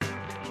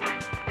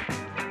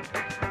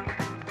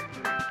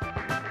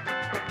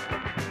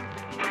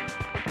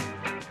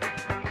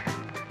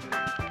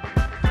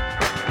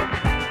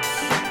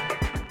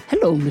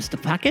Hello,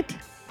 Mr. Pocket.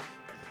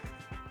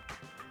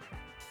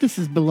 This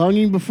is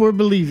Belonging Before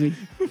Believing.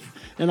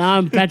 And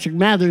I'm Patrick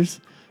Mathers,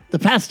 the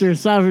pastor of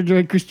Sovereign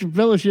Joy Christian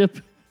Fellowship.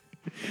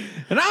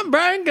 And I'm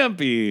Brian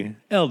Gumpy,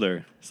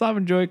 elder,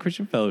 Sovereign Joy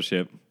Christian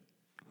Fellowship.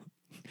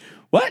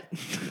 What?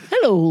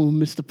 Hello,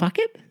 Mr.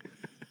 Pocket.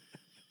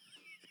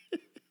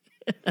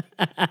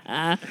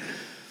 What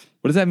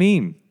does that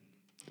mean?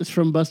 It's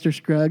from Buster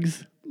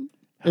Scruggs.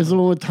 It's the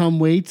one with Tom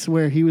Waits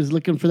where he was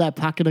looking for that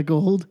pocket of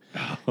gold,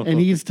 and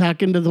he's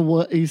talking to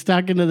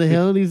the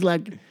hill, and he's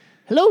like,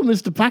 "Hello,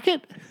 Mr.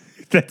 Pocket.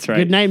 That's right.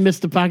 Good night,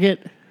 Mr.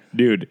 Pocket."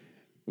 Dude,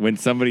 when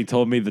somebody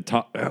told me the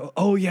Tom,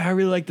 oh yeah, I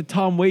really like the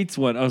Tom Waits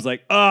one, I was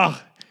like,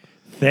 oh,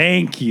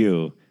 thank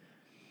you.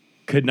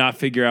 Could not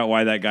figure out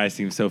why that guy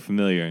seems so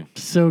familiar.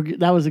 So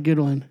that was a good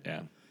one.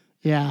 Yeah.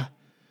 Yeah.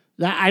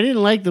 I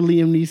didn't like the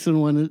Liam Neeson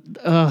one.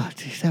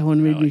 That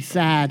one made me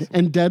sad.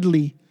 And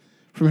Dudley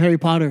from Harry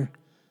Potter.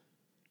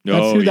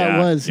 That's who that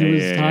was who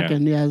was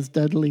talking. Yeah, it's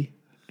Dudley.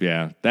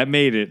 Yeah, that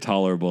made it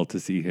tolerable to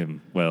see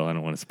him. Well, I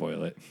don't want to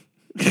spoil it.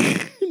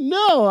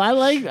 No,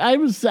 I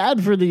was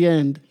sad for the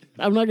end.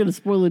 I'm not going to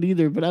spoil it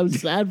either, but I was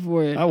sad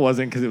for it. I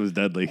wasn't because it was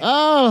Dudley.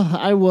 Oh,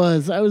 I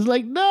was. I was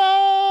like,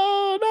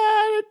 no, not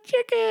a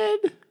chicken.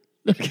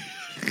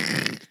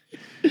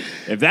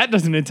 If that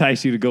doesn't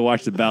entice you to go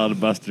watch the Ballad of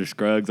Buster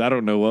Scruggs, I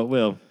don't know what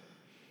will.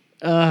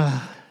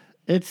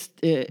 It's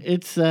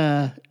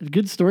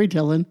good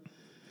storytelling.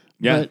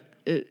 Yeah. But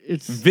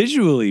it's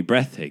Visually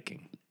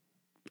breathtaking.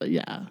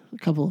 yeah, a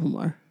couple of them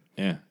are.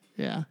 Yeah.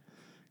 Yeah.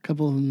 A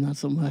couple of them not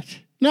so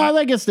much. No,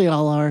 I guess they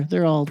all are.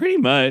 They're all Pretty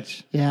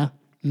much. yeah.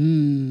 Hey,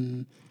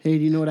 do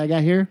you know what I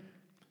got here?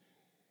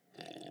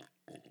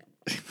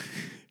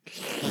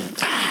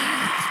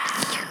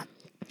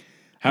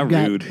 How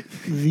Got rude.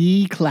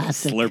 The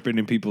classic. Slurping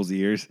in people's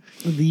ears.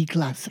 The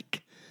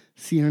classic.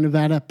 Sierra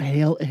Nevada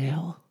Pale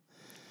Ale.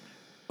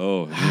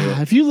 Oh,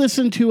 yeah. If you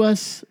listen to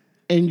us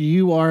and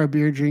you are a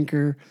beer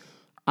drinker,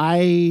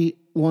 I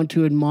want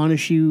to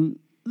admonish you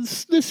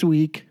this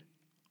week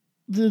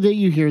that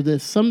you hear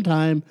this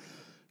sometime.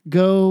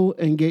 Go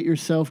and get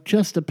yourself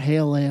just a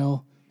pale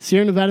ale,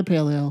 Sierra Nevada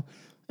Pale Ale,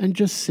 and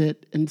just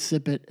sit and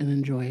sip it and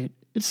enjoy it.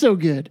 It's so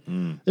good.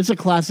 It's a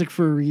classic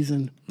for a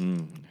reason.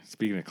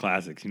 Speaking of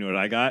classics, you know what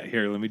I got?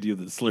 Here, let me do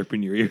the slurp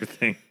in your ear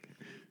thing.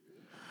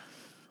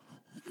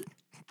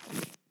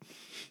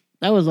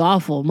 That was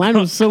awful. Mine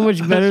was so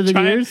much better than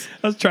yours.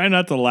 I was trying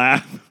not to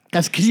laugh.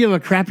 That's because you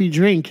have a crappy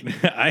drink.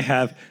 I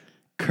have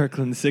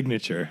Kirkland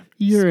Signature.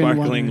 You're in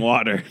Sparkling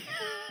water.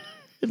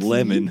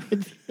 Lemon.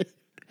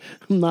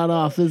 I'm not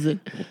off, is it?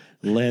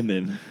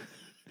 Lemon.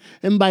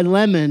 And by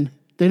lemon,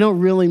 they don't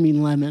really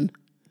mean lemon.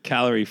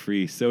 Calorie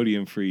free,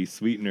 sodium free,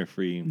 sweetener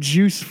free.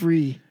 Juice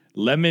free.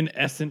 Lemon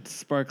essence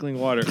sparkling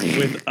water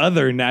with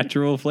other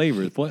natural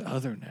flavors. What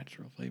other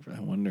natural flavor?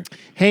 I wonder.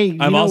 Hey,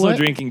 I'm also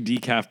drinking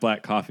decaf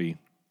black coffee.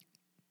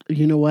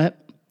 You know what?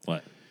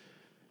 What?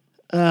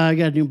 I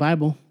got a new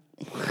Bible.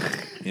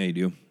 Yeah, you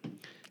do.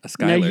 A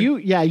Now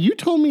Skylar. you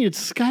told me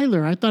it's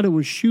Skylar. I thought it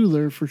was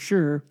Schuler for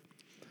sure.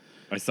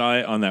 I saw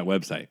it on that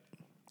website.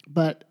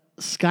 But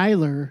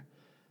Skylar,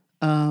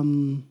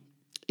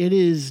 it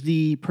is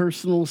the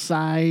personal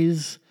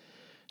size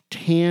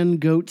tan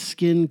goat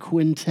skin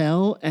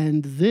Quintel,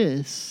 and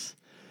this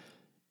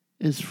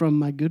is from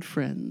my good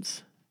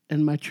friends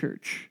and my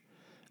church.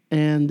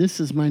 And this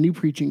is my new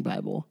preaching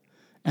Bible,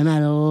 and I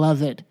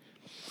love it.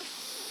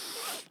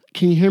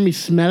 Can you hear me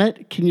smell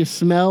it? Can you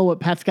smell what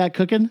Pat's got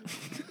cooking?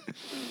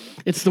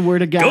 It's the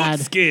Word of God.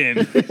 Goat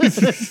skin.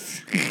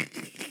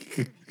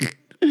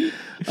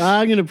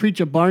 I'm going to preach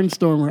a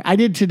barnstormer. I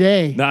did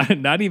today.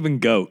 Not even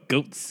goat.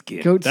 Goat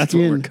skin. Goat That's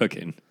skin. what we're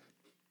cooking.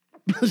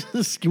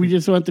 We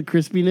just want the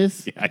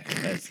crispiness. Yeah, I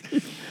guess.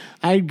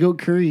 I had goat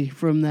curry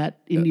from that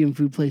Indian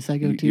food place I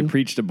go to. You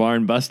preached a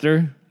barn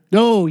buster?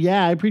 Oh,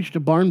 yeah. I preached a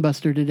barn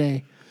buster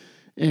today.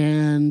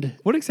 And,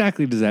 What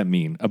exactly does that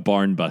mean? A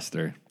barn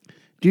buster?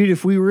 dude,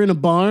 if we were in a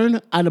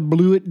barn, I'd have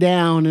blew it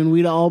down and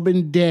we'd all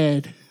been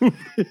dead.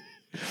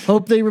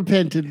 Hope they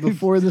repented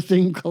before the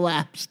thing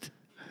collapsed.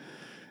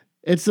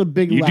 It's a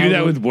big You loud do that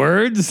one. with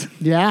words?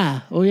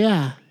 Yeah. Oh,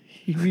 yeah.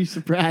 You'd be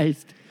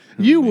surprised.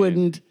 You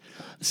wouldn't.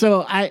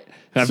 So I've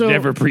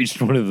never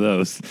preached one of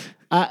those.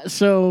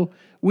 So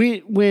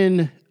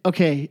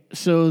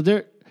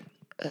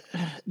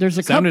there's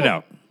a Sound couple. it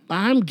out.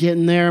 I'm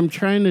getting there. I'm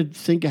trying to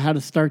think of how to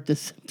start this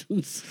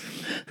sentence.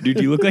 Dude,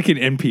 you look like an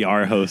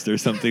NPR host or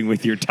something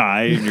with your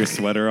tie and your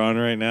sweater on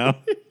right now.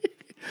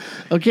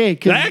 Okay,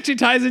 That actually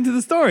ties into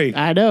the story.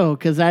 I know,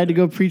 because I had to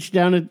go preach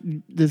down at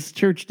this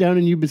church down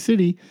in Yuba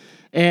City,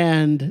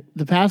 and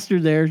the pastor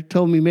there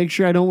told me make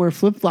sure I don't wear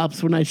flip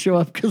flops when I show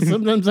up, because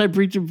sometimes I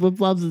preach in flip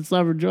flops at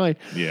Sovereign Joy.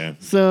 Yeah.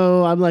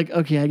 So I'm like,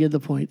 okay, I get the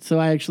point. So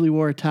I actually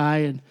wore a tie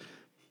and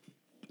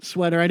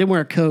sweater. I didn't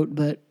wear a coat,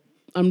 but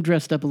I'm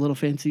dressed up a little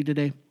fancy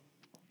today.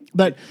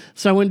 But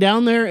so I went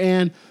down there,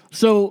 and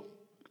so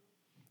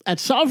at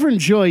Sovereign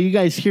Joy, you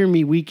guys hear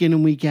me week in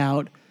and week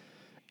out.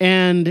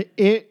 And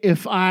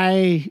if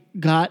I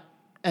got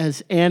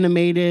as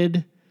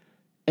animated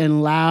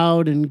and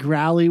loud and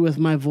growly with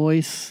my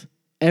voice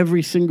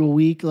every single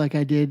week like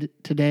I did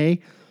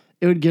today,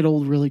 it would get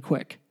old really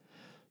quick.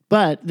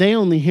 But they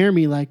only hear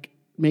me like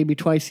maybe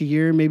twice a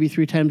year, maybe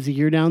 3 times a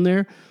year down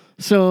there.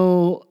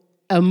 So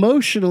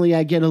emotionally,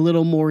 I get a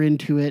little more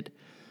into it,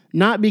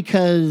 not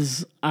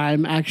because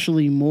I'm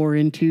actually more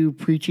into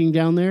preaching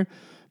down there,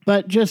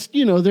 but just,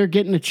 they're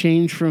getting a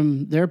change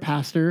from their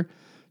pastor.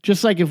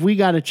 Just like if we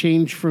got a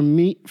change from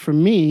me,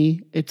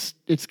 it's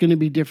going to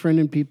be different,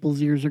 and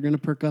people's ears are going to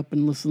perk up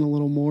and listen a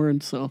little more.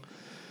 And so,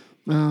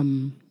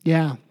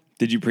 yeah.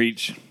 Did you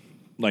preach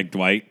like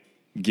Dwight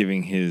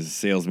giving his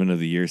Salesman of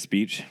the Year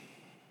speech?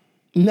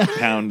 No.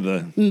 Pound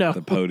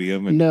the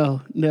podium and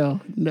No.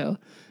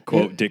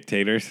 quote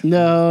dictators?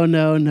 No.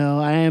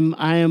 I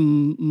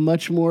am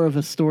much more of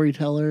a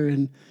storyteller,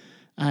 and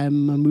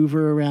I'm a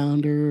mover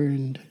arounder,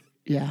 and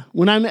yeah.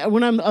 When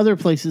I'm other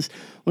places,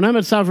 when I'm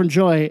at Sovereign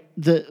Joy,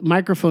 the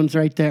microphone's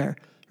right there,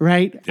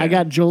 right? Yeah. I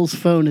got Joel's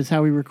phone is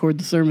how we record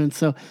the sermon,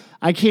 so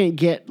I can't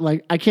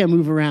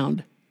move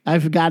around.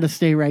 I've got to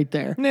stay right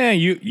there. Nah,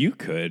 you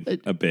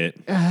could a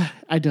bit.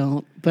 I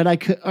don't, but I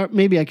could, or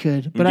maybe I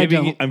could, but I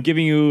don't. I'm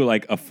giving you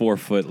like a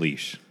 4-foot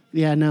leash.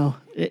 Yeah, no.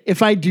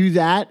 If I do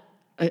that,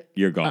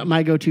 You're gone. I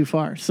might go too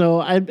far.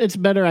 So it's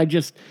better I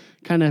just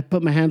kind of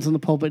put my hands on the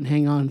pulpit and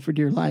hang on for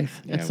dear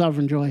life at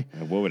Sovereign Joy.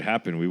 What would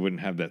happen? We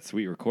wouldn't have that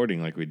sweet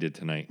recording like we did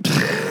tonight.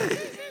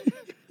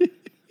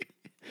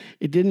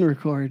 It didn't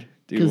record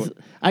Dude, because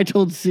I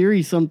told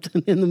Siri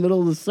something in the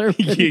middle of the sermon.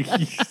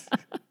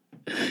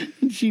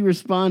 And she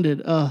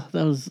responded. Oh,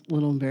 that was a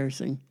little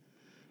embarrassing.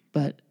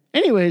 But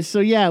anyways, so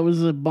yeah, it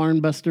was a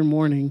barn buster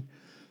morning.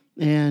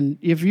 And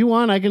if you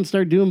want, I can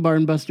start doing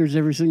barn busters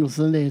every single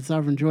Sunday at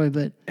Sovereign Joy,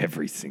 but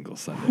Every single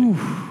Sunday.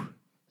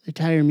 they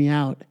tire me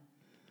out.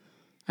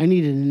 I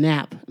needed a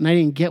nap, and I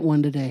didn't get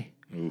one today.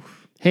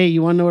 Oof. Hey,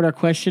 you want to know what our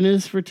question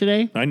is for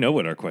today? I know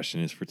what our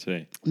question is for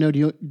today. No,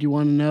 do you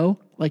want to know?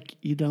 Like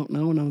you don't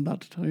know what I'm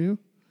about to tell you?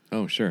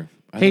 Oh, sure.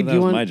 I Hey, thought do that you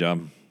was want- my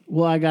job.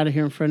 Well, I got it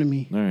here in front of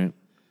me. All right.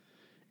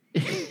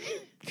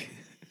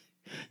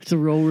 It's a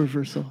role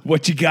reversal.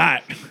 What you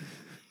got?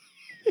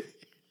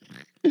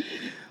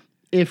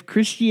 If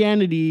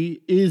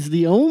Christianity is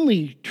the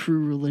only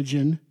true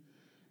religion,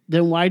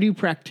 then why do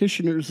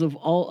practitioners of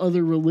all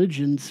other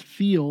religions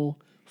feel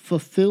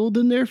fulfilled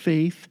in their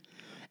faith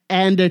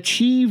and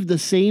achieve the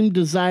same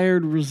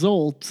desired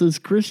results as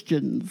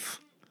Christians?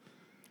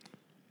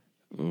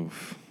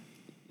 Oof.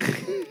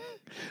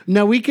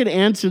 Now, we could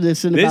answer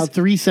this in about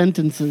 3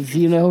 sentences,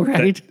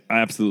 right?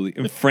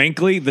 Absolutely. And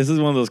frankly, this is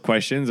one of those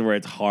questions where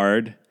it's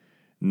hard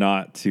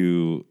not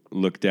to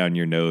look down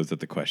your nose at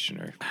the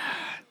questioner.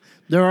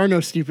 There are no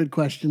stupid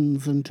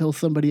questions until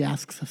somebody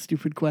asks a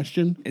stupid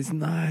question. It's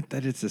not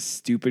that it's a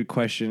stupid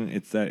question.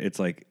 It's that it's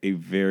like a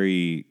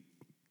very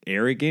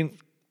arrogant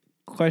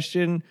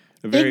question.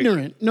 A very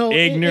Ignorant. No,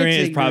 ignorant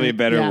it's is probably a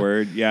better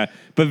ignorant. Yeah. word.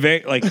 Yeah. But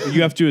very like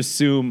you have to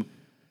assume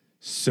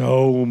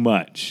so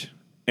much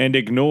and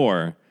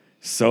ignore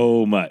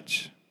so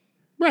much.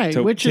 Right,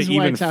 To, which to is why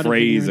even it's out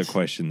phrase of a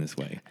question this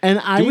way. And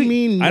I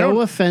mean I no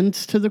don't-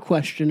 offense to the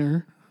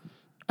questioner.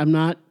 I'm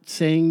not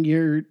saying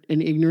you're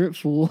an ignorant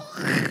fool.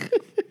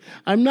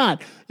 I'm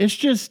not. It's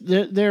just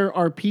that there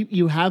are people,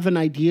 you have an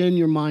idea in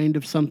your mind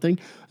of something,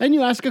 and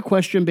you ask a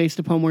question based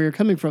upon where you're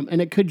coming from,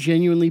 and it could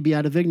genuinely be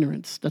out of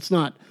ignorance. That's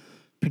not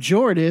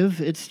pejorative.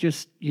 It's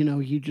just,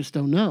 you just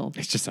don't know.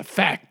 It's just a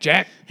fact,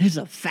 Jack. It's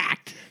a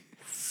fact.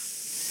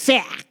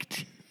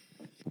 Fact.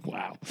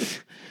 Wow.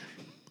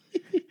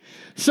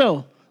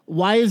 So,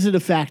 why is it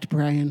a fact,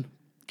 Brian?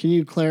 Can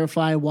you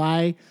clarify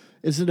why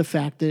is it a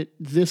fact that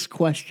this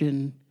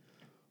question,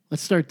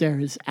 let's start there,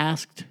 is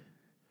asked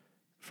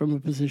from a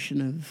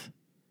position of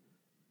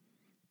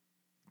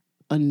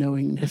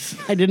unknowingness?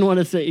 I didn't want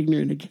to say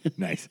ignorant again.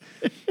 Nice.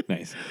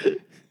 Nice.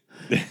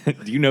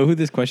 Do you know who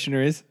this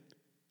questioner is?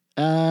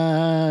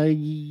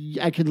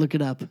 I could look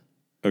it up.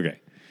 Okay.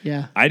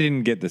 Yeah. I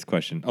didn't get this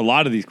question. A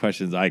lot of these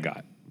questions I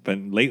got, but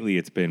lately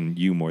it's been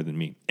you more than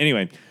me.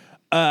 Anyway,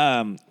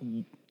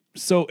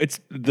 so it's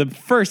the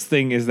first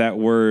thing is that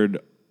word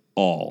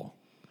all.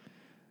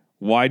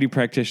 Why do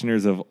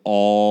practitioners of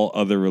all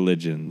other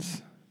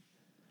religions,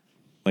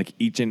 like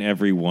each and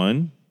every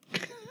one,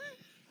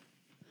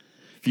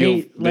 feel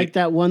Hey, like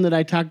that one that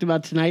I talked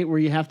about tonight where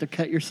you have to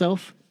cut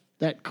yourself?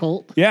 That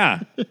cult?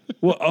 Yeah.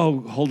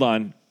 Well, hold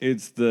on.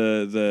 It's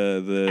the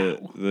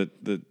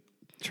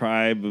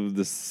tribe of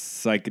the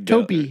psychedelic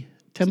Topi,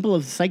 Temple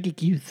of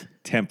Psychic Youth.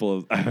 temple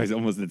of. I was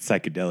almost at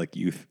psychedelic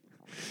youth.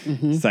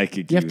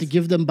 Psychic. You have to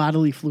give them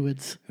bodily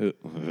fluids.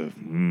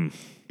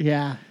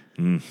 Yeah.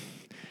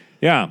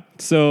 Yeah.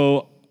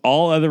 So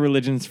all other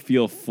religions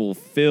feel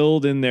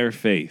fulfilled in their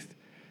faith.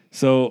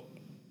 So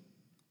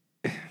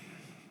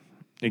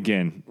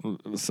again,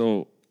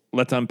 so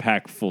let's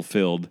unpack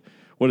fulfilled.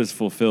 What does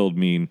fulfilled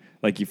mean?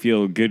 Like you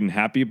feel good and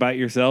happy about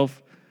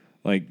yourself?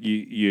 Like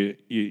you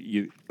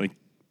like.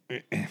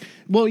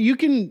 Well, you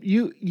can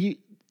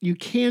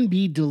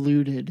be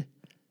deluded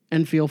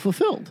and feel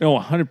fulfilled, Oh,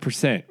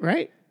 100%.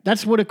 right?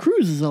 That's what a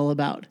cruise is all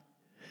about.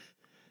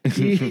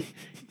 You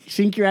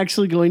think you're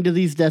actually going to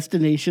these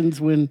destinations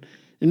when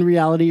in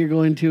reality you're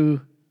going to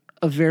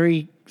a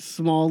very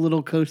small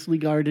little coastally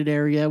guarded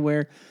area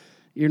where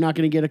you're not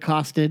going to get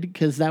accosted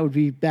because that would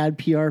be bad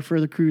PR for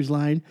the cruise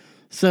line.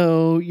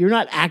 So you're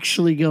not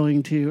actually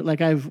going to,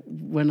 like I've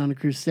went on a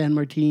cruise, San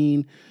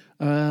Martin,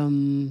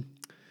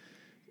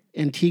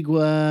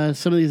 Antigua,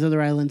 some of these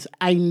other islands.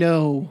 I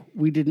know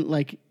we didn't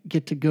like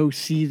get to go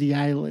see the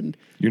island.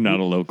 You're not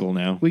a local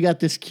now. We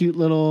got this cute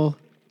little,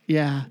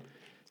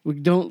 we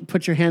don't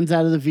put your hands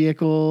out of the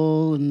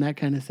vehicle and that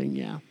kind of thing.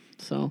 Yeah.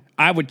 So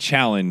I would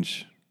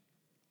challenge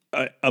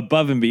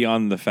above and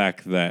beyond the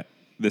fact that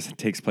this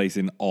takes place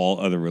in all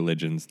other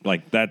religions,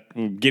 like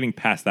that, getting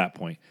past that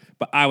point.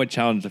 But I would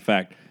challenge the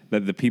fact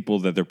that the people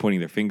that they're pointing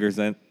their fingers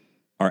at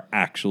are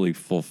actually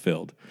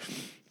fulfilled.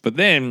 But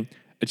then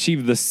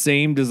achieve the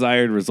same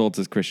desired results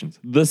as Christians.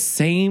 The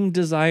same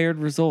desired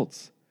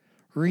results.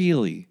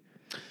 Really?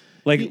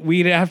 Like,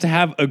 we'd have to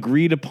have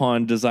agreed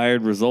upon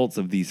desired results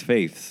of these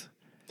faiths.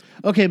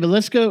 Okay, but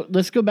let's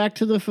go back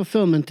to the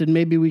fulfillment and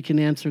maybe we can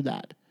answer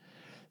that.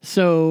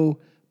 So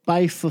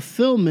by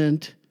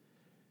fulfillment,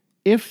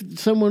 if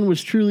someone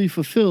was truly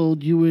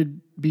fulfilled, you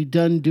would be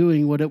done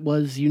doing what it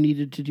was you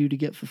needed to do to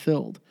get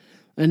fulfilled.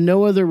 And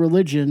no other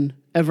religion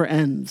ever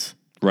ends.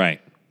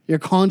 Right. You're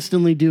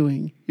constantly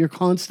doing. You're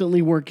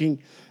constantly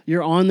working.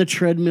 You're on the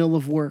treadmill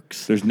of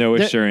works. There's no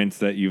assurance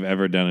that you've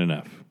ever done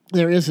enough.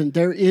 There isn't.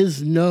 There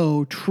is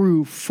no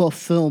true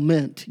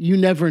fulfillment. You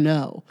never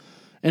know.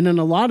 And in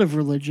a lot of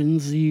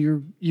religions,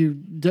 you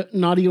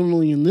not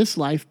only in this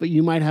life, but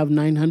you might have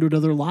 900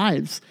 other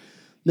lives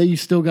that you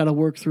still got to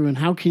work through. And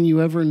how can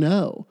you ever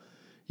know?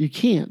 You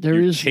can't.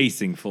 You're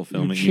chasing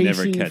fulfillment. You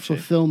never catch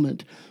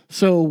fulfillment.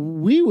 So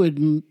we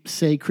would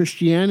say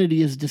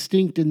Christianity is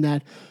distinct in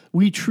that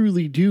we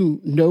truly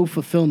do know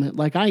fulfillment.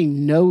 Like, I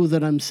know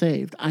that I'm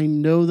saved. I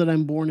know that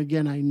I'm born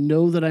again. I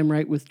know that I'm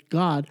right with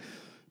God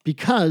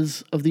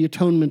because of the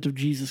atonement of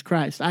Jesus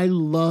Christ. I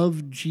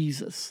love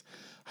Jesus.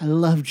 I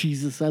love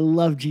Jesus. I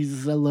love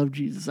Jesus. I love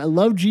Jesus. I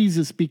love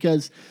Jesus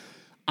because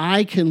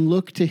I can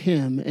look to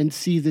him and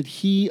see that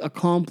he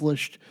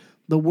accomplished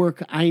the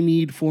work I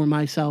need for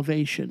my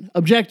salvation.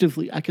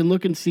 Objectively, I can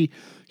look and see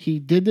he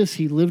did this.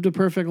 He lived a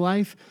perfect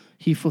life.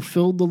 He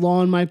fulfilled the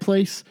law in my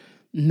place.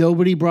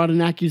 Nobody brought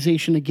an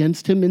accusation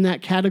against him in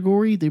that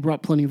category. They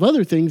brought plenty of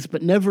other things,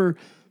 but never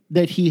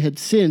that he had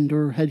sinned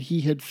or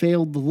he had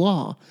failed the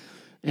law.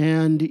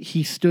 And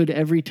he stood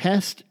every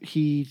test.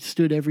 He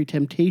stood every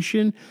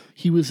temptation.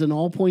 He was in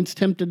all points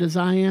tempted as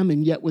I am,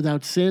 and yet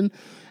without sin.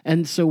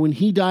 And so when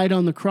he died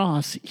on the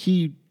cross,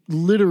 he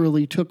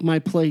literally took my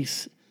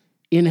place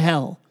in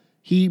hell.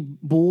 He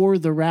bore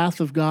the wrath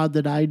of God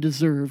that I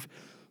deserve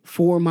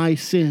for my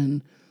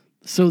sin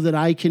so that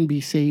I can be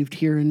saved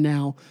here and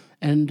now.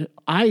 And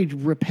I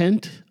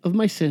repent of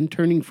my sin,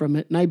 turning from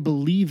it, and I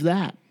believe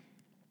that.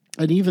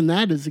 And even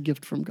that is a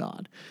gift from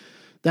God,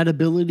 that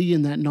ability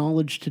and that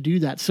knowledge to do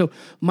that. So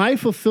my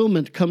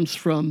fulfillment comes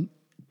from,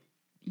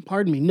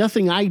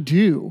 nothing I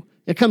do.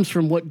 It comes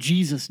from what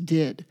Jesus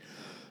did.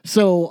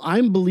 So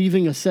I'm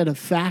believing a set of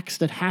facts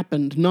that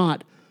happened,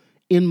 not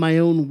in my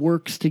own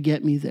works to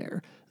get me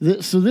there.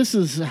 So this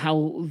is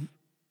how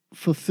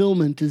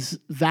fulfillment is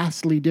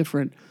vastly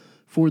different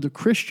for the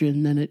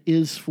Christian than it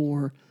is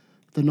for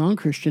the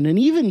non-Christian, and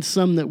even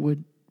some that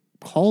would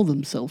call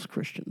themselves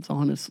Christians,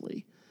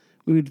 honestly.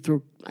 We would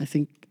throw, I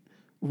think,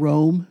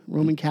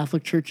 Roman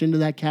Catholic Church into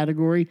that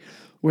category,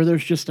 where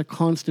there's just a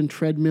constant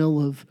treadmill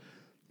of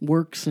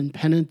works and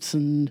penance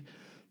and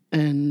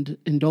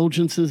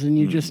indulgences, and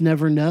you just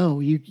never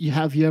know.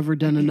 Have you ever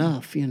done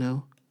enough, you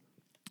know?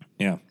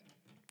 Yeah,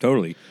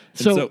 totally.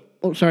 So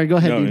sorry, go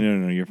ahead.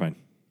 No, you're fine.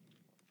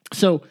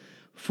 So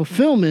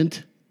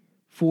fulfillment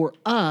for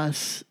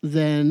us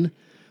then,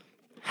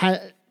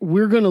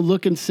 we're going to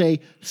look and say,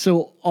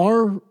 so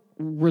our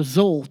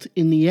result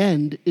in the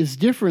end is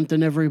different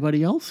than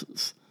everybody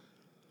else's,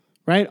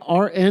 right?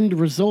 Our end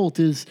result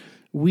is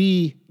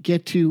we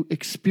get to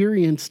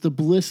experience the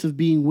bliss of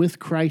being with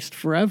Christ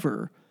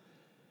forever.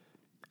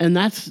 And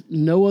that's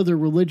no other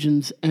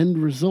religion's end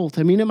result.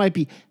 I mean, it might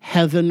be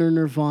heaven or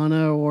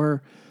nirvana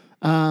or,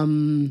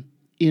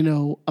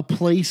 a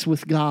place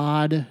with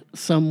God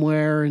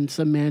somewhere in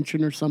some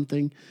mansion or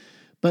something.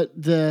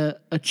 But the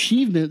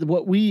achievement,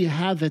 what we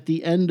have at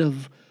the end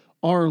of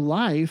our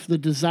life, the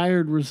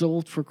desired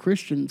result for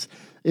Christians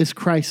is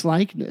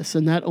Christ-likeness,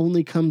 and that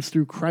only comes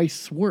through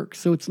Christ's work.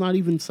 So it's not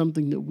even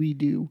something that we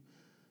do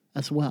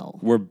as well.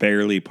 We're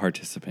barely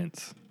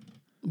participants.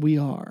 We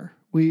are.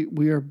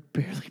 We are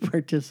barely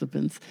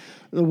participants.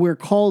 We're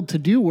called to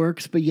do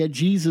works, but yet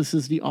Jesus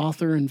is the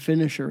author and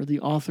finisher, the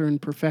author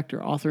and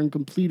perfecter, author and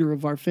completer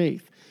of our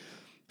faith.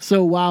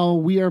 So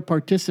while we are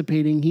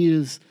participating, he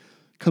is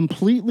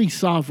completely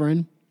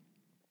sovereign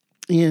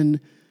in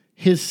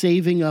his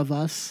saving of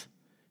us,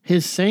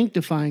 his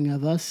sanctifying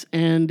of us,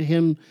 and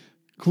him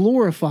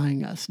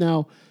glorifying us.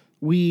 Now,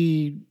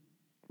 we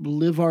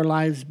live our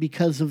lives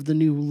because of the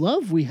new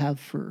love we have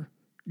for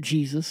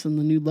Jesus and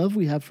the new love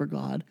we have for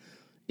God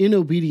in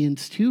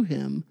obedience to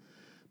him,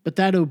 but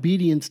that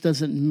obedience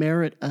doesn't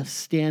merit us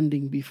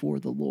standing before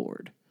the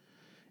Lord.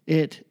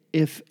 It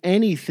if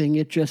anything,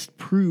 it just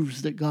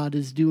proves that God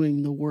is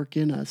doing the work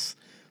in us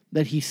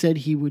that he said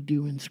he would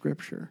do in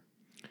Scripture.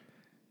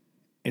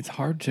 It's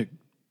hard to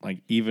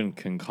like even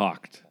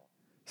concoct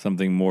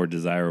something more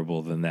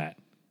desirable than that.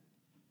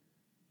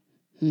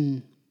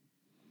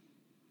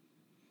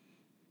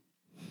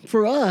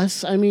 For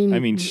us, I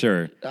mean,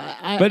 Sure.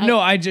 I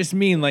I just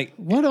mean like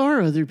what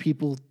are other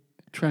people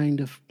trying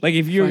to like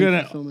if you're find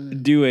going fulfillment to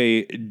in? do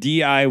a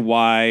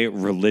DIY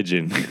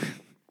religion.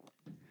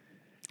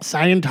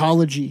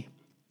 Scientology.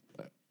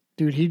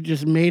 Dude, he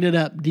just made it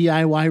up.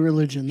 DIY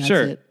religion. That's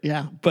Sure. it.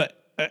 Yeah. But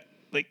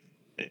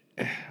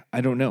I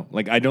don't know.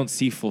 Like, I don't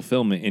see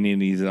fulfillment in any of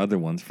these other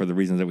ones for the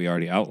reasons that we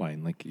already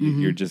outlined. Like,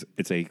 you're just,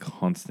 it's a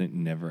constant,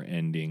 never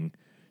ending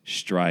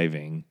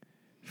striving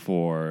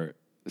for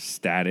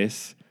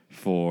status,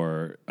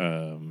 for,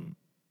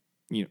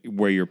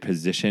 where your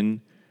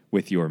position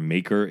with your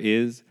maker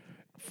is.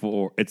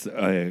 It's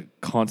a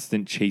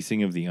constant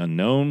chasing of the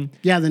unknown.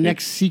 Yeah, the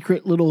next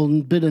secret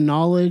little bit of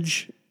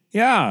knowledge.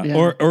 Yeah.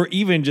 Yeah. Or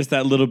even just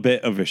that little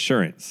bit of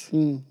assurance.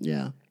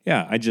 Yeah.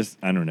 Yeah. I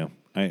don't know.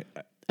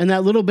 And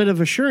that little bit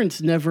of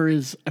assurance never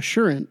is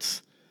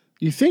assurance.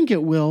 You think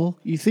it will.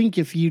 You think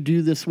if you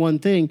do this one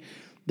thing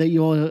that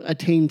you'll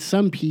attain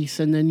some peace,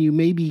 and then you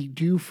maybe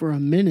do for a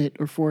minute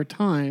or for a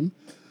time.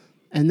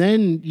 And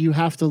then you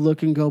have to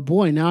look and go,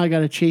 boy, now I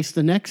got to chase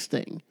the next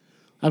thing.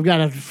 I've got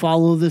to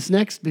follow this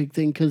next big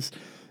thing because,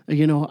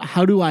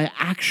 how do I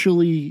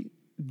actually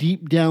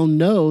deep down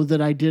know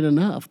that I did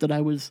enough, that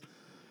I was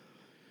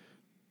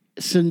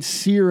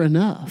sincere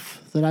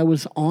enough, that I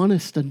was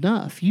honest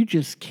enough? You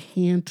just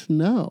can't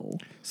know.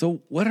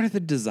 So what are the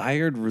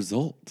desired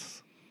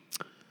results?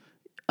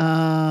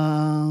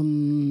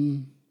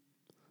 Some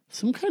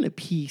kind of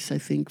peace, I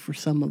think, for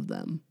some of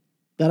them,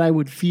 that I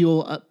would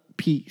feel at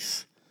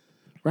peace,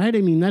 right?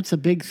 I mean, that's a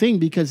big thing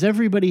because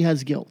everybody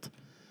has guilt.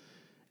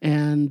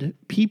 And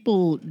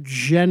people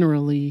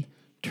generally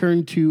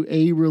turn to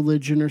a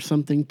religion or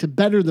something to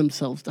better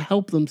themselves, to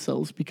help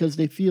themselves, because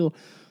they feel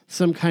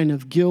some kind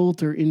of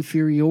guilt or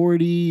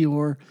inferiority,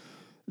 or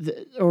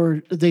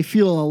they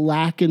feel a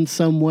lack in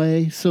some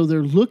way. So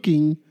they're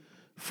looking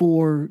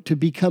to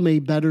become a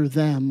better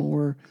them,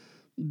 or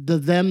the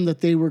them that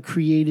they were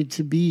created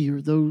to be,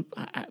 or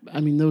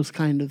those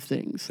kind of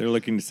things. They're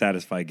looking to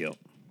satisfy guilt.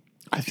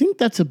 I think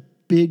that's a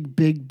big,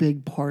 big,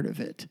 big part of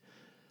it.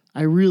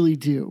 I really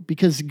do,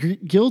 because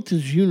guilt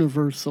is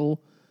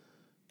universal,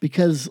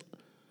 because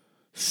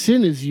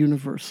sin is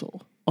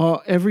universal.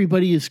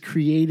 Everybody is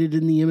created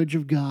in the image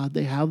of God.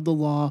 They have the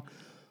law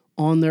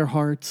on their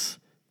hearts.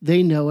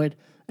 They know it.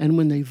 And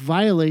when they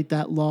violate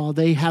that law,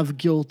 they have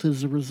guilt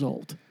as a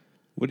result.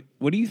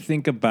 What do you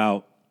think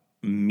about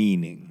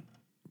meaning,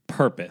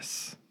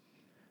 purpose?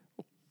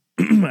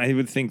 I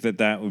would think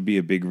that would be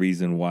a big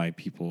reason why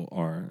people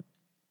are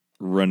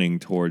running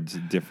towards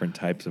different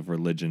types of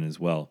religion as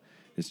well,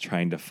 is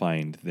trying to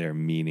find their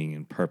meaning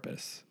and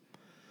purpose.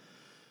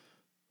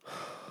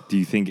 Do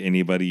you think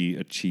anybody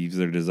achieves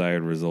their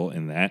desired result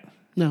in that?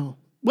 No.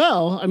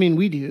 Well, I mean,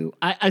 we do.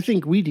 I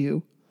think we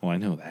do. Oh, I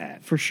know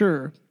that. For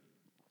sure.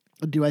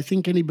 Do I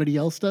think anybody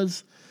else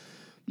does?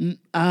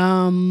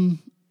 No.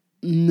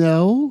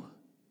 No,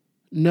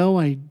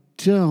 I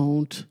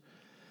don't.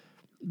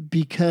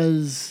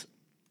 Because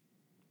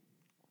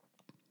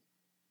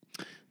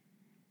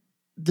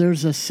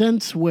there's a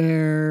sense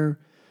where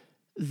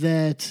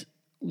that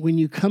when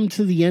you come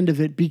to the end of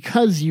it,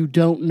 because you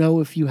don't know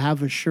if you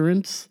have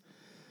assurance,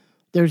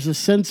 there's a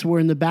sense where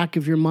in the back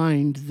of your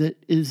mind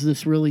that, is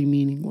this really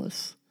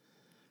meaningless?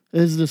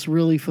 Is this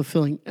really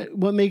fulfilling?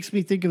 What makes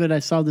me think of it, I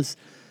saw this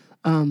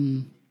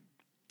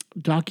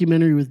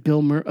documentary with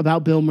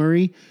about Bill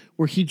Murray,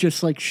 where he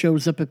just like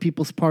shows up at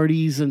people's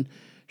parties and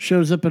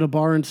shows up at a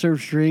bar and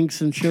serves drinks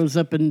and shows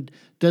up and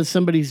does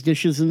somebody's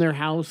dishes in their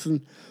house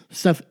and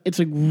stuff. It's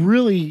a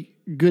really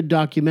good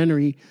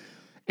documentary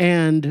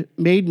and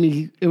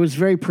it was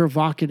very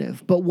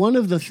provocative. But one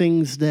of the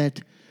things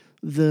that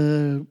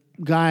the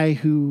guy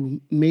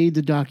who made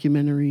the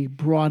documentary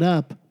brought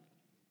up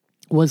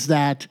was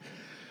that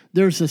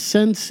there's a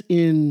sense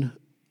in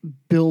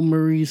Bill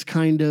Murray's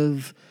kind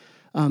of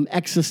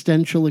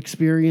existential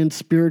experience,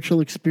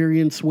 spiritual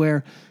experience,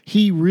 where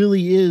he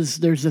really is,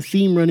 there's a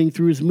theme running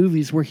through his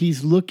movies where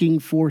he's looking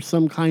for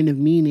some kind of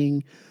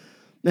meaning.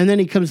 And then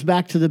he comes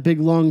back to the big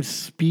long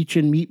speech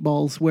in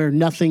Meatballs where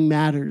nothing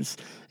matters.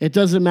 It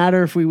doesn't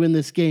matter if we win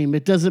this game.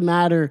 It doesn't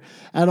matter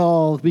at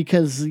all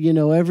because,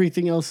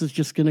 everything else is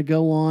just going to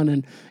go on.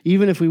 And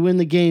even if we win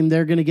the game,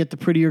 they're going to get the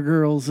prettier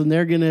girls and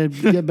they're going to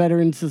get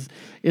better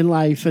in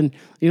life and,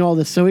 all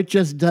this. So it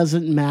just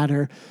doesn't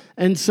matter.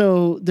 And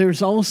so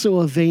there's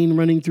also a vein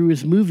running through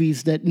his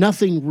movies that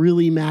nothing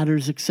really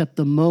matters except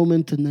the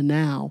moment and the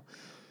now.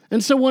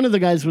 And so one of the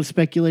guys was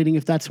speculating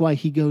if that's why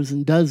he goes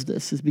and does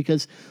this, is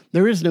because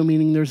there is no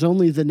meaning, there's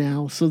only the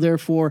now. So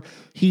therefore,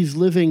 he's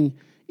living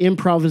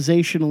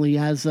improvisationally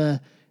as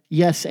a,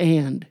 yes,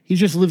 and. He's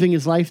just living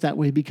his life that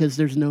way because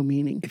there's no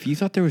meaning. If you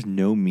thought there was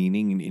no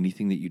meaning in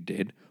anything that you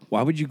did,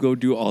 why would you go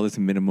do all this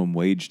minimum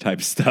wage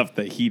type stuff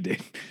that he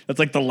did? That's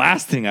like the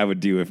last thing I would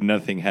do if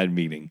nothing had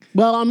meaning.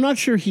 Well, I'm not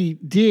sure he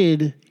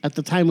did at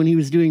the time when he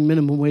was doing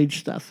minimum wage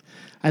stuff.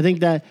 I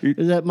think that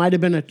might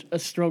have been a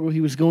struggle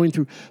he was going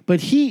through.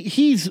 But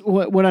he's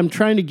what I'm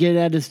trying to get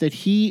at is that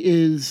he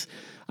is,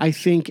 I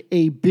think,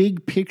 a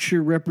big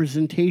picture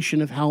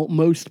representation of how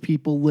most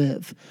people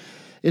live.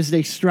 Is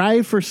they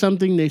strive for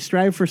something,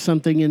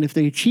 and if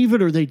they achieve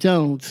it or they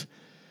don't,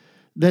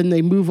 then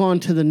they move on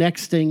to the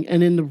next thing.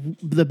 And in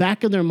the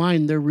back of their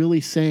mind, they're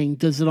really saying,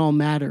 does it all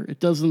matter?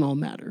 It doesn't all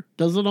matter.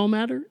 Does it all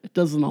matter? It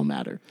doesn't all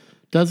matter.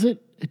 Does it?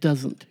 It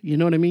doesn't. You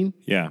know what I mean?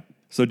 Yeah.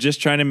 So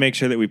just trying to make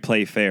sure that we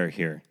play fair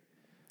here.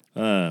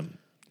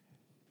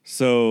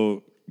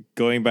 So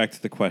going back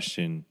to the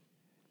question,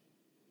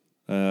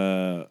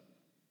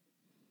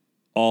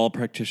 all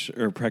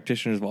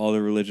practitioners of all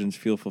the religions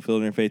feel fulfilled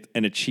in their faith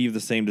and achieve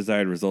the same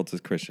desired results as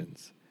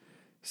Christians.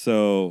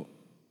 So,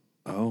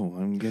 I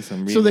guess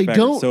I'm reading. So they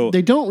backwards. don't.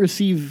 They don't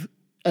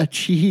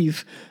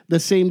achieve the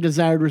same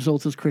desired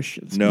results as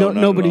Christians. No,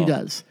 nobody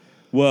does.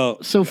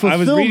 Well, So I was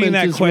reading fulfillment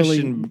that is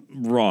question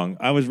wrong.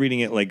 I was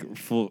reading it like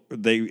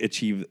they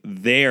achieve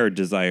their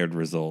desired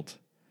result.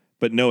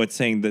 But no, it's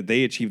saying that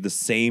they achieve the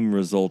same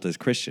result as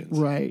Christians.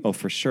 Right. Oh,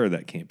 for sure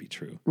that can't be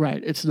true.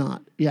 Right. It's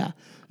not. Yeah.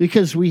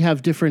 Because we have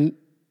a different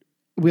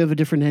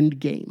end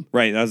game.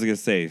 Right. I was going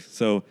to say.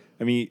 So,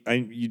 I mean,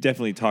 you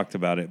definitely talked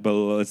about it, but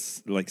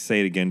let's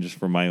say it again just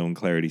for my own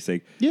clarity's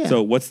sake. Yeah.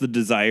 So what's the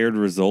desired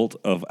result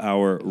of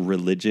our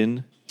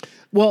religion?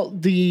 Well,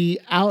 the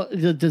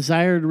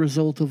desired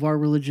result of our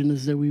religion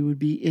is that we would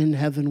be in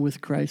heaven with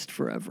Christ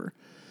forever.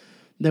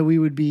 That we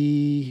would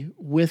be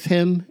with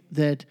him,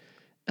 that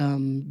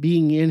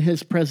being in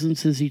his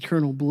presence is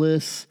eternal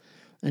bliss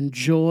and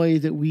joy,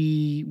 that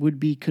we would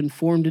be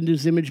conformed into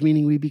his image,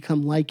 meaning we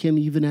become like him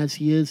even as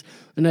he is.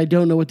 And I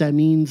don't know what that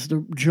means.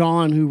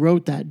 John, who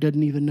wrote that,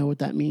 doesn't even know what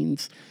that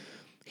means.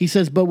 He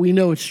says, but we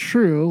know it's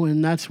true,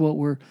 and that's what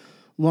we're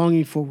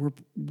longing for, we're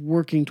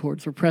working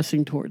towards, we're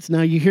pressing towards.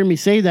 Now, you hear me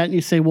say that, and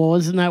you say, well,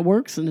 isn't that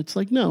works? And it's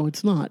like, no,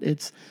 it's not.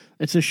 It's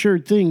a sure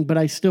thing, but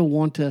I still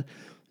want to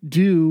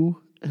do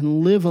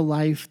and live a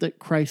life that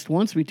Christ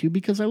wants me to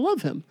because I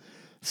love him.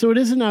 So it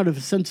isn't out of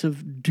a sense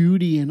of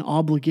duty and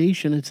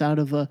obligation. It's out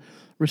of a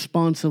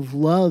response of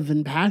love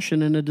and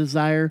passion and a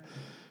desire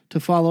to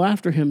follow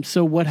after him.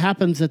 So what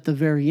happens at the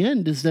very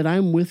end is that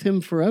I'm with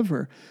him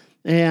forever.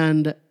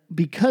 And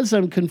because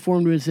I'm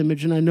conformed to his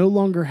image and I no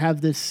longer have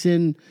this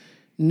sin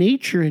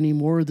nature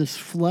anymore, this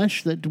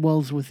flesh that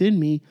dwells within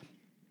me,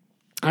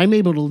 I'm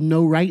able to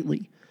know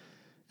rightly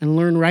and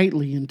learn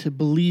rightly and to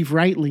believe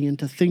rightly and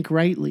to think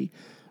rightly.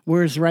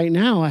 Whereas right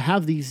now I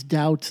have these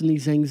doubts and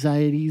these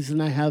anxieties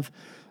and I have,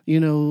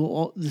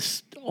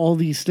 all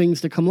these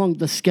things that come along,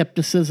 the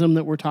skepticism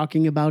that we're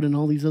talking about in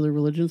all these other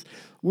religions.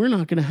 We're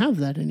not going to have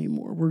that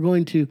anymore. We're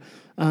going to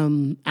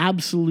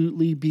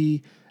absolutely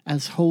be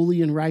as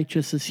holy and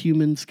righteous as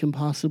humans can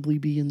possibly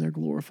be in their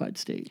glorified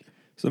state.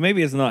 So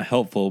maybe it's not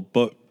helpful,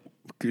 but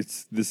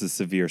this is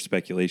severe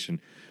speculation.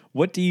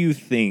 What do you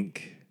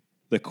think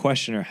the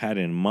questioner had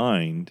in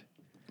mind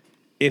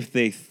if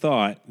they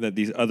thought that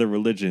these other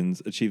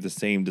religions achieve the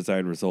same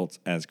desired results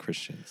as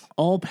Christians?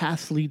 All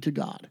paths lead to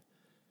God.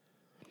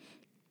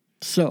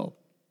 So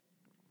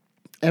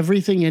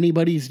everything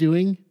anybody's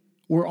doing,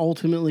 we're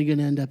ultimately going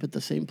to end up at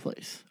the same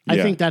place. I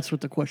think that's what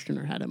the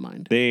questioner had in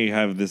mind. They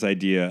have this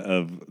idea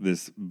of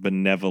this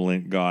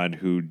benevolent God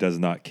who does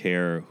not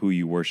care who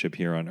you worship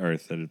here on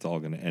earth, that it's all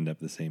going to end up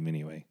the same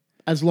anyway.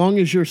 As long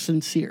as you're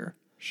sincere.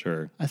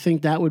 Sure. I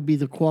think that would be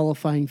the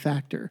qualifying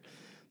factor.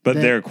 But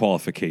their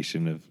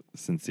qualification of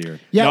sincere.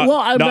 Yeah,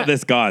 not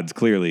this God's,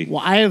 clearly.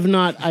 Well, I have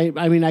not.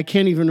 I mean, I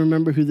can't even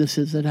remember who this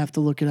is. I'd have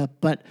to look it up.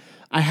 But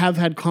I have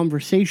had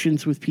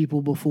conversations with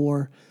people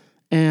before,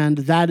 and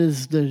that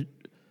is the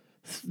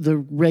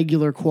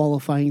regular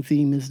qualifying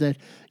theme, is that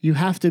you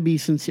have to be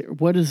sincere.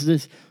 What is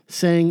this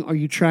saying? Are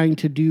you trying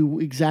to do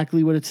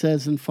exactly what it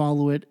says and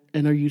follow it?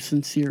 And are you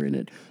sincere in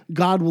it?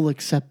 God will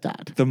accept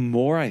that. The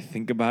more I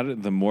think about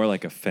it, the more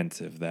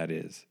offensive that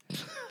is.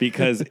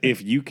 Because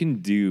if you can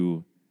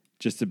do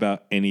just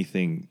about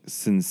anything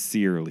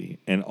sincerely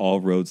and all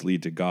roads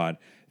lead to God,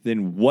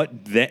 then what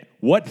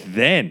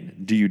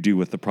then do you do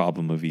with the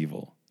problem of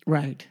evil?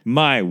 Right.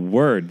 My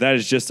word, that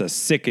is just a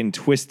sick and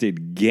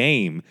twisted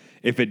game.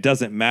 If it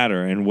doesn't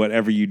matter and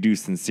whatever you do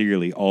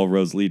sincerely, all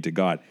roads lead to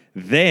God,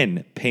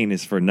 then pain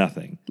is for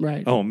nothing.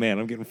 Right. Oh man,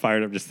 I'm getting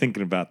fired up just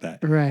thinking about that.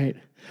 Right.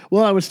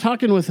 Well, I was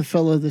talking with a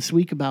fellow this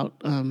week about,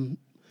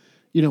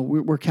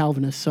 we're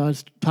Calvinists, so I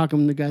was talking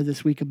to the guy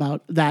this week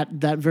about that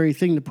very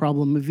thing, the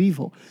problem of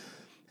evil.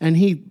 And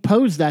he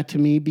posed that to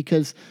me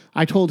because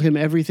I told him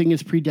everything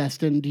is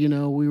predestined.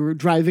 We were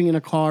driving in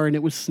a car and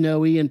it was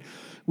snowy and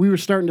we were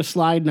starting to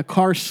slide and a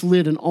car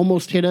slid and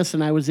almost hit us.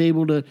 And I was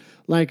able to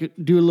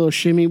do a little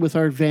shimmy with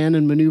our van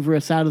and maneuver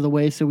us out of the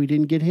way so we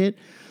didn't get hit.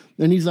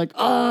 And he's like,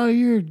 oh,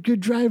 you're a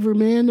good driver,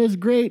 man. That's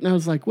great. And I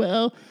was like,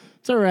 well,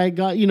 it's all right.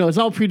 God, it's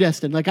all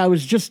predestined. Like I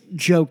was just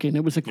joking.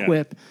 It was a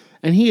quip.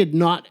 And he had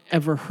not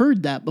ever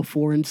heard that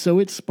before. And so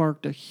it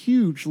sparked a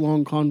huge,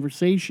 long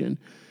conversation.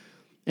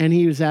 And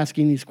he was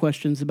asking these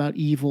questions about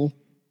evil.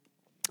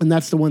 And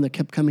that's the one that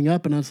kept coming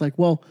up. And I was like,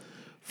 well,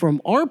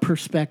 from our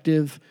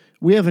perspective,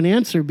 we have an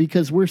answer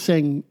because we're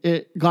saying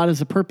God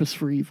has a purpose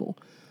for evil.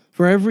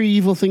 For every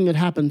evil thing that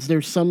happens,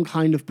 there's some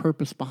kind of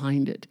purpose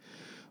behind it.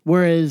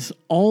 Whereas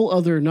all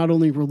other, not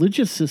only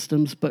religious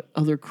systems, but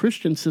other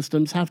Christian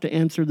systems have to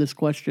answer this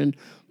question,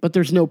 but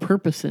there's no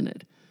purpose in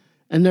it.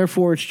 And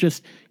therefore, it's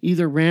just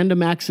either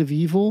random acts of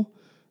evil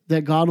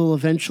that God will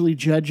eventually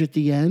judge at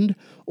the end,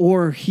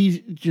 or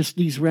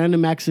these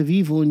random acts of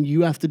evil, and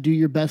you have to do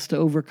your best to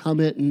overcome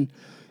it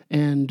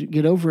and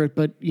get over it.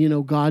 But,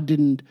 God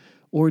didn't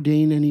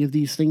ordain any of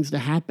these things to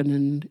happen,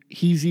 and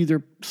he's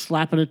either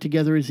slapping it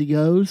together as he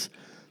goes,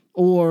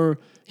 or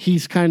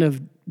he's kind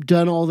of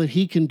done all that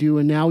he can do,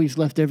 and now he's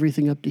left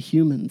everything up to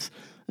humans.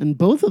 And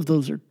both of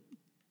those are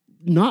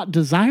not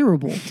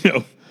desirable.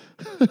 No.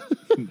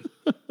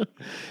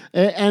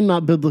 And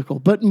not biblical,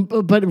 but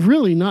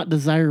really not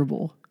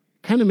desirable.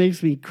 Kind of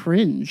makes me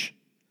cringe.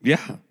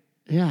 Yeah.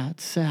 Yeah,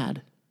 it's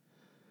sad.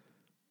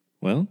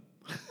 Well,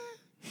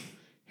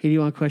 Hey, do you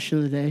want a question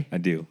of the day? I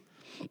do.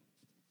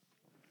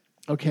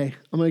 Okay,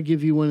 I'm going to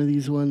give you one of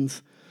these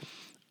ones.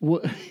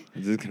 What?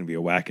 This is going to be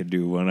a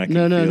wackadoo one.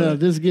 No.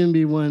 This is going to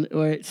be one. All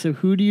right, so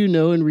who do you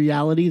know in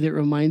reality that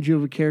reminds you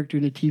of a character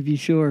in a TV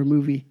show or a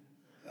movie?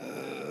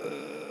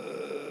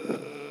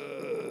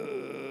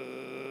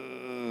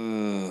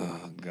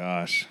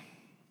 Gosh.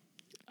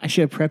 I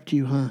should have prepped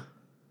you, huh?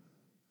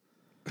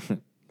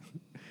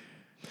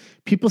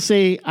 People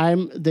say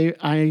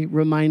I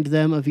remind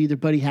them of either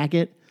Buddy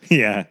Hackett.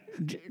 Yeah.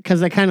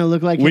 Because I kind of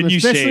look like when him,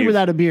 especially shave.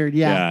 without a beard.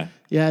 Yeah,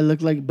 I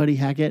look like Buddy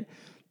Hackett.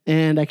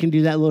 And I can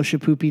do that little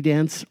shapoopy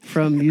dance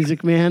from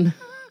Music Man.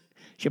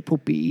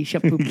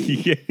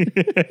 Shapoopy.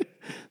 Yeah.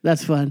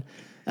 That's fun.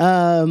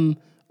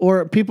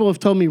 Or people have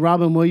told me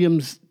Robin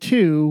Williams,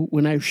 too,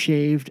 when I've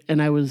shaved and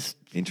I was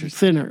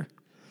thinner.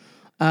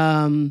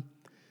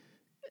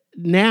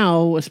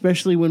 Now,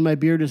 especially when my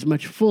beard is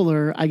much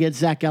fuller, I get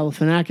Zach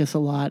Galifianakis a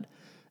lot.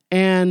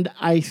 And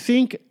I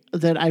think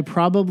that I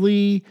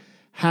probably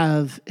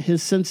have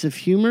his sense of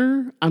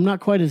humor. I'm not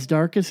quite as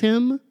dark as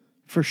him,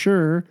 for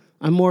sure.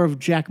 I'm more of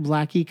Jack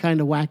Blackie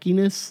kind of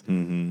wackiness.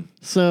 Mm-hmm.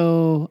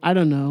 So, I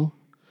don't know.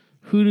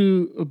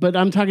 But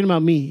I'm talking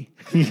about me.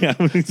 Yeah.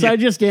 So I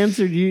just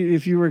answered you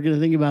if you were going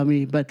to think about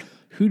me. But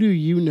who do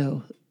you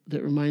know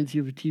that reminds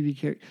you of a TV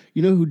character?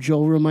 You know who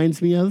Joel reminds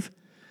me of?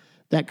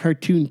 That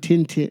cartoon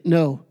Tintin.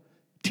 No,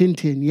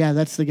 Tintin. Yeah,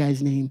 that's the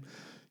guy's name.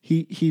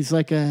 He's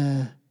like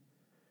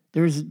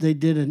they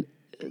did a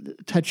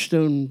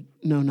Touchstone.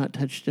 No, not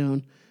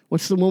Touchstone.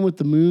 What's the one with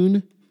the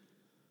moon?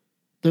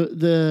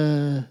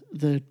 The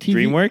TV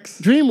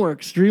DreamWorks?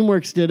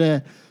 DreamWorks did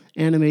a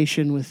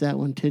animation with that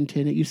one,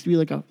 Tintin. It used to be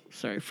like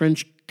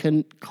French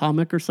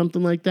comic or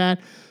something like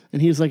that.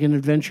 And he's like an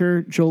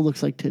adventurer. Joel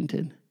looks like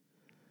Tintin.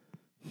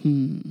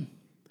 Who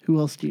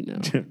else do you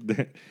know?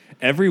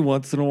 Every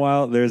once in a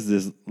while, there's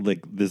this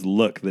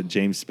look that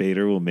James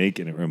Spader will make,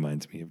 and it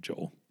reminds me of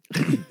Joel.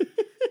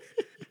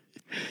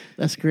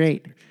 That's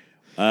great.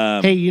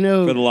 For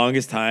the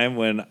longest time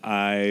when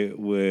I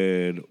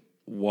would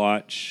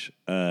watch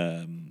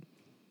Parks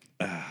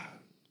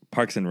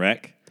and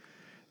Rec,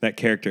 that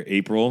character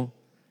April,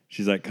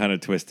 she's like kind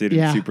of twisted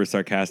and super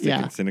sarcastic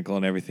and cynical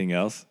and everything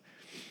else.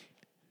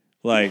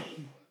 Like,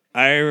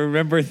 I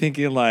remember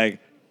thinking like,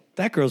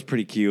 that girl's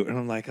pretty cute. And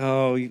I'm like,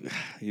 oh,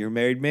 you're a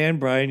married man,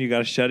 Brian. You got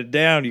to shut it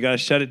down.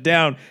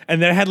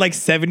 And then I had like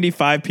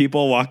 75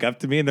 people walk up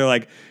to me and they're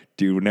like,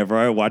 dude, whenever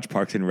I watch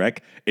Parks and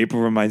Rec, April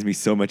reminds me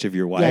so much of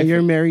your wife. Yeah,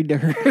 you're married to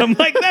her. I'm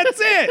like,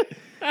 that's it.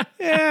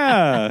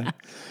 Yeah.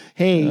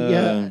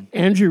 Hey,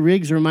 Andrew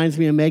Riggs reminds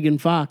me of Megan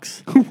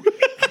Fox.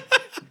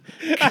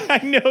 I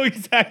know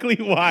exactly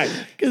why.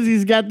 Because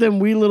he's got them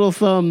wee little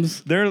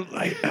thumbs. They're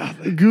like...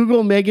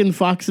 Google Megan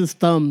Fox's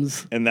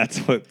thumbs. And that's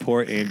what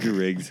poor Andrew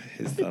Riggs,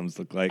 his thumbs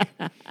look like.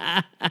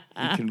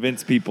 He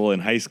convinced people in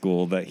high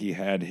school that he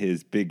had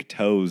his big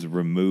toes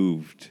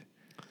removed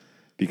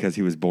because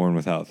he was born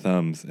without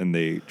thumbs, and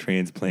they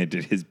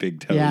transplanted his big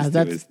toes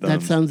to his thumbs.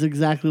 That sounds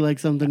exactly like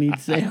something he'd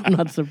say. I'm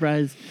not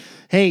surprised.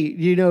 Hey,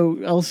 you know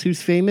else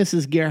who's famous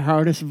is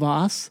Gerhardus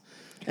Voss?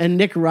 And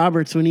Nick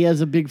Roberts, when he has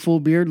a big full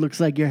beard,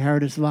 looks like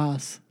Gerhardus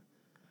Voss.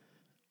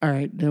 All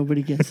right,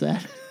 nobody gets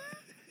that.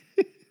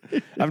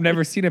 I've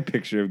never seen a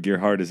picture of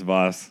Gerhardus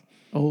Voss.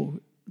 Oh,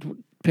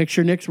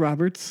 picture Nick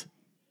Roberts.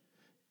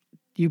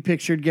 You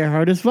pictured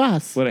Gerhardus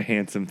Voss. What a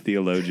handsome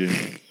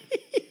theologian.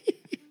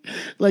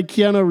 Like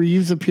Keanu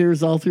Reeves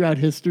appears all throughout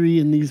history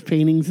in these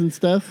paintings and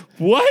stuff.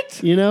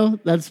 What? You know,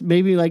 that's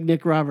maybe like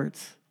Nick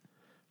Roberts.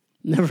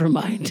 Never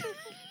mind.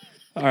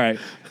 All right.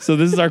 So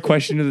this is our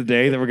question of the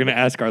day that we're going to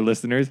ask our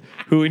listeners.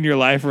 Who in your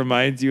life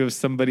reminds you of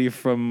somebody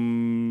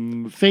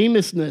from...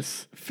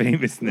 Famousness.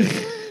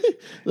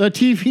 A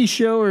TV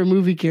show or a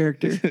movie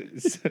character.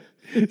 So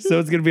it's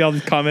going to be all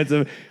these comments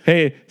of,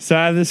 hey, so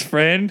I have this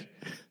friend,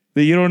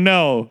 that you don't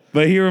know,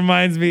 but he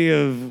reminds me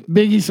of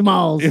Biggie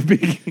Smalls.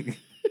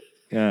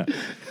 Yeah.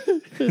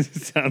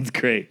 Sounds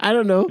great. I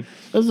don't know.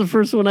 That was the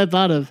first one I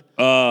thought of.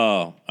 Oh,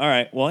 all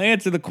right. Well,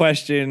 answer the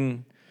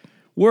question.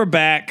 We're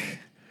back.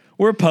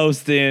 We're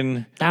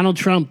posting. Donald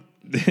Trump.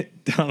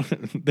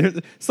 There's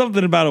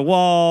something about a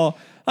wall.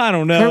 I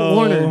don't know. Kurt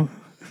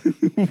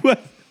Warner.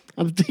 What?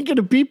 I'm thinking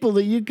of people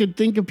that you could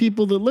think of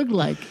people that look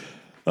like.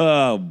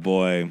 Oh,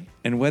 boy.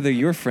 And whether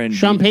your friend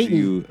Sean deems Payton.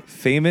 you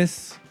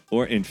famous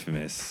or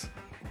infamous,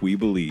 we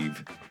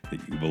believe that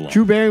you belong.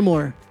 Drew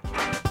Barrymore.